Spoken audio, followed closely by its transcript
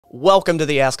Welcome to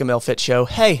the Ask a Male Fit Show.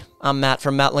 Hey, I'm Matt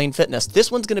from Matt Lane Fitness.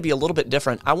 This one's going to be a little bit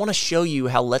different. I want to show you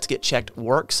how Let's Get Checked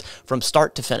works from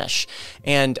start to finish.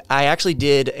 And I actually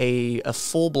did a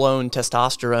full-blown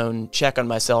testosterone check on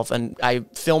myself, and I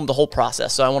filmed the whole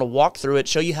process. So I want to walk through it,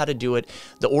 show you how to do it,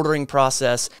 the ordering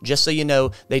process. Just so you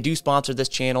know, they do sponsor this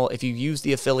channel. If you use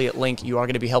the affiliate link, you are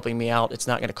going to be helping me out. It's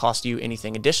not going to cost you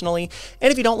anything additionally.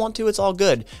 And if you don't want to, it's all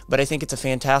good. But I think it's a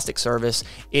fantastic service.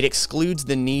 It excludes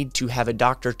the need to have a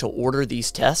doctor to order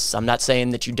these tests. I'm not saying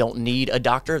that you don't need a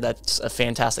doctor. That's a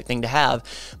fantastic thing to have,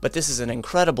 but this is an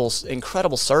incredible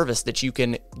service that you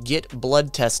can get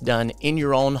blood tests done in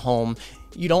your own home.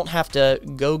 You don't have to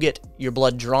go get your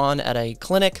blood drawn at a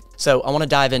clinic. So I want to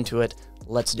dive into it.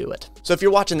 Let's do it. So if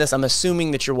you're watching this, I'm assuming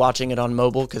that you're watching it on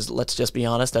mobile, because let's just be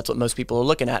honest, that's what most people are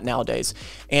looking at nowadays.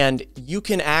 And you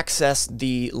can access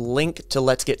the link to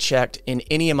Let's Get Checked in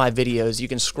any of my videos. You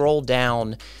can scroll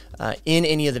down in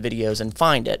any of the videos and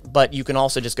find it, but you can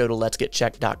also just go to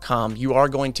LetsGetChecked.com. You are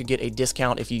going to get a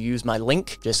discount if you use my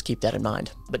link. Just keep that in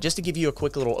mind. But just to give you a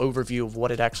quick little overview of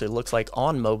what it actually looks like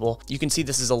on mobile, you can see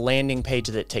this is a landing page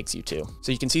that it takes you to.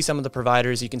 So you can see some of the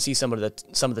providers, you can see some of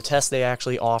the tests they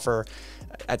actually offer.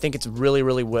 I think it's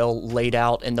really well laid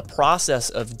out, and the process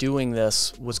of doing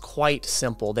this was quite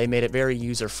simple. They made it very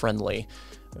user-friendly.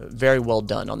 Very well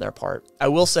done on their part. I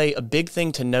will say a big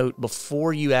thing to note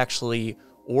before you actually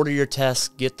order your tests,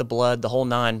 get the blood, the whole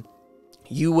nine,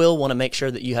 you will want to make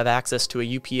sure that you have access to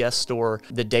a UPS store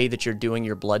the day that you're doing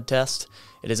your blood test.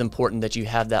 It is important that you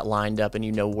have that lined up and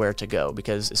you know where to go,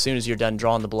 because as soon as you're done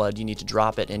drawing the blood, you need to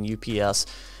drop it in UPS.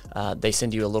 They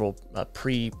send you a little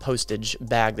pre-postage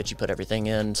bag that you put everything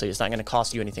in, so it's not going to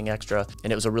cost you anything extra,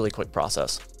 and it was a really quick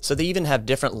process. So they even have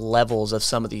different levels of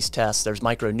some of these tests. There's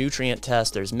micronutrient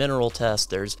tests, there's mineral tests,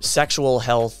 there's sexual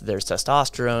health, there's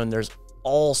testosterone, there's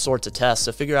all sorts of tests,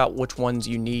 so figure out which ones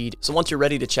you need. So once you're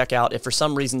ready to check out, if for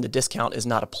some reason the discount is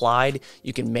not applied,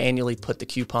 you can manually put the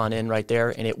coupon in right there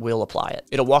and it will apply it.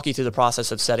 It'll walk you through the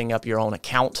process of setting up your own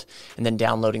account and then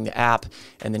downloading the app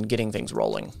and then getting things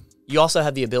rolling. You also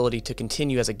have the ability to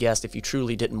continue as a guest if you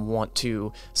truly didn't want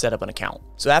to set up an account.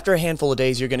 So after a handful of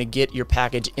days, you're going to get your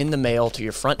package in the mail to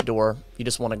your front door. You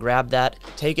just want to grab that,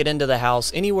 take it into the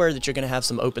house, anywhere that you're going to have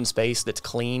some open space that's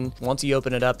clean. Once you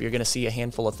open it up, you're going to see a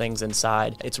handful of things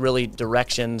inside. It's really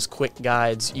directions, quick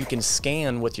guides. You can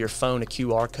scan with your phone a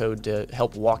QR code to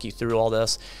help walk you through all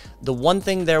this. The one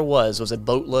thing there was a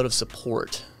boatload of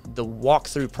support. The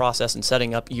walkthrough process and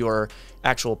setting up your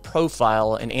actual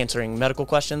profile and answering medical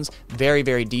questions,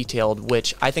 very detailed,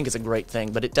 which I think is a great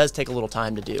thing, but it does take a little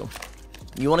time to do.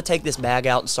 You want to take this bag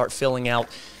out and start filling out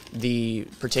the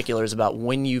particulars about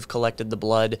when you've collected the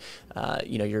blood,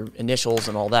 you know, your initials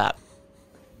and all that.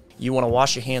 You want to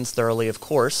wash your hands thoroughly, of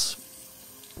course.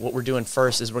 What we're doing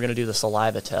first is we're going to do the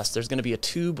saliva test. There's going to be a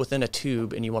tube within a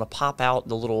tube, and you want to pop out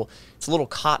it's a little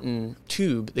cotton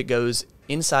tube that goes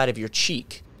inside of your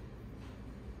cheek.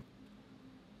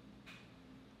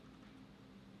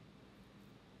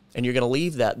 And you're going to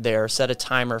leave that there, set a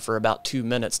timer for about 2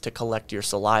 minutes to collect your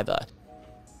saliva.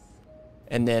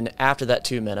 And then after that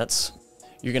 2 minutes,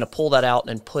 you're going to pull that out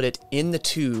and put it in the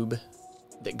tube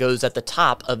that goes at the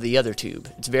top of the other tube.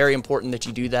 It's very important that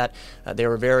you do that. They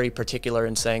were very particular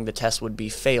in saying the test would be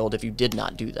failed if you did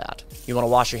not do that. You want to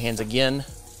wash your hands again.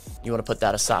 You want to put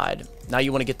that aside. Now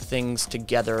you want to get the things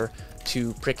together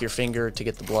to prick your finger to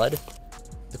get the blood.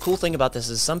 The cool thing about this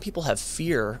is some people have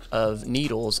fear of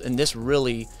needles, and this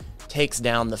really takes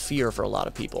down the fear for a lot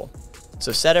of people.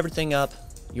 So set everything up.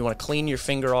 You want to clean your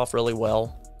finger off really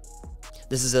well.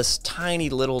 This is this tiny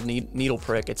little needle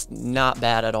prick. It's not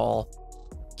bad at all.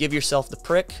 Give yourself the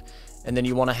prick, and then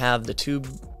you want to have the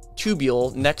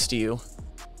tubule next to you.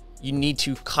 You need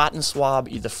to cotton swab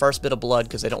the first bit of blood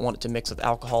because they don't want it to mix with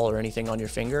alcohol or anything on your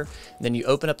finger. And then you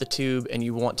open up the tube and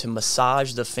you want to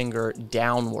massage the finger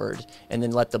downward and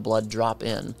then let the blood drop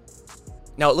in.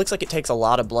 Now it looks like it takes a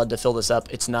lot of blood to fill this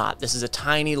up. It's not. This is a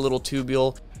tiny little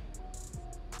tubule.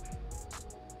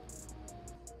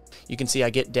 You can see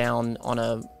I get down on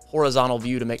a horizontal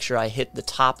view to make sure I hit the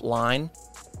top line.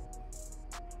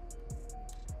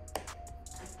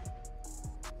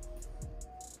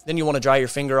 Then you want to dry your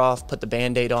finger off, put the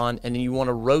Band-Aid on, and then you want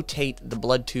to rotate the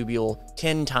blood tubule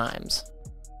 10 times.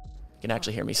 You can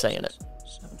actually hear me saying it.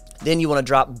 Then you want to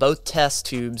drop both test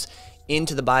tubes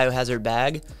into the biohazard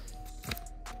bag.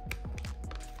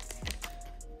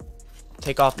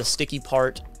 Take off the sticky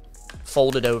part,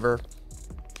 fold it over,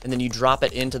 and then you drop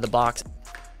it into the box.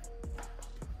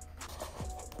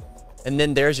 And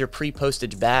then there's your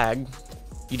pre-postage bag.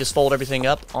 You just fold everything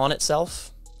up on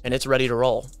itself, and it's ready to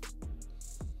roll.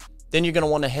 Then you're going to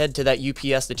want to head to that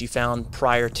UPS that you found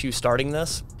prior to starting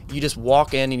this. You just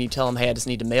walk in and you tell them, hey, I just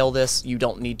need to mail this. You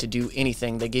don't need to do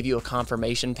anything. They give you a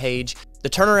confirmation page. The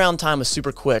turnaround time was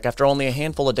super quick. After only a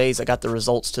handful of days, I got the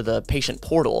results to the patient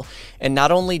portal. And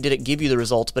not only did it give you the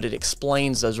results, but it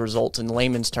explains those results in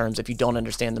layman's terms if you don't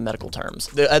understand the medical terms.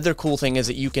 The other cool thing is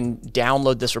that you can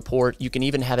download this report. You can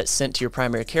even have it sent to your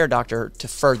primary care doctor to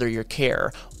further your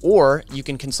care. Or you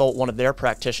can consult one of their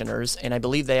practitioners, and I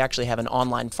believe they actually have an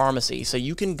online pharmacy. So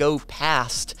you can go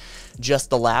past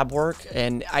just the lab work,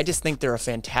 and I just think they're a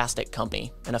fantastic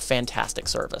company and a fantastic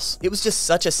service. It was just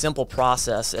such a simple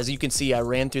process. As you can see, I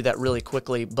ran through that really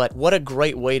quickly, but what a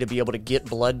great way to be able to get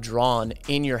blood drawn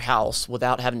in your house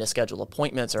without having to schedule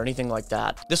appointments or anything like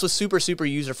that. This was super, super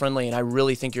user-friendly, and I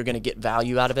really think you're gonna get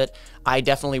value out of it. I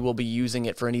definitely will be using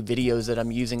it for any videos that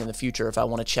I'm using in the future if I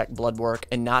wanna check blood work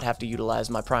and not have to utilize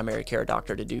my primary care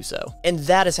doctor to do so. And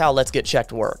that is how Let's Get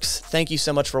Checked works. Thank you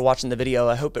so much for watching the video.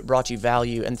 I hope it brought you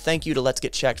value, and thank you to Let's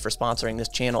Get Checked for sponsoring this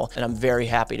channel, and I'm very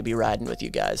happy to be riding with you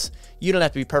guys. You don't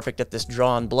have to be perfect at this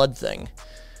drawn blood thing.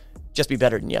 Just be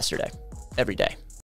better than yesterday, every day.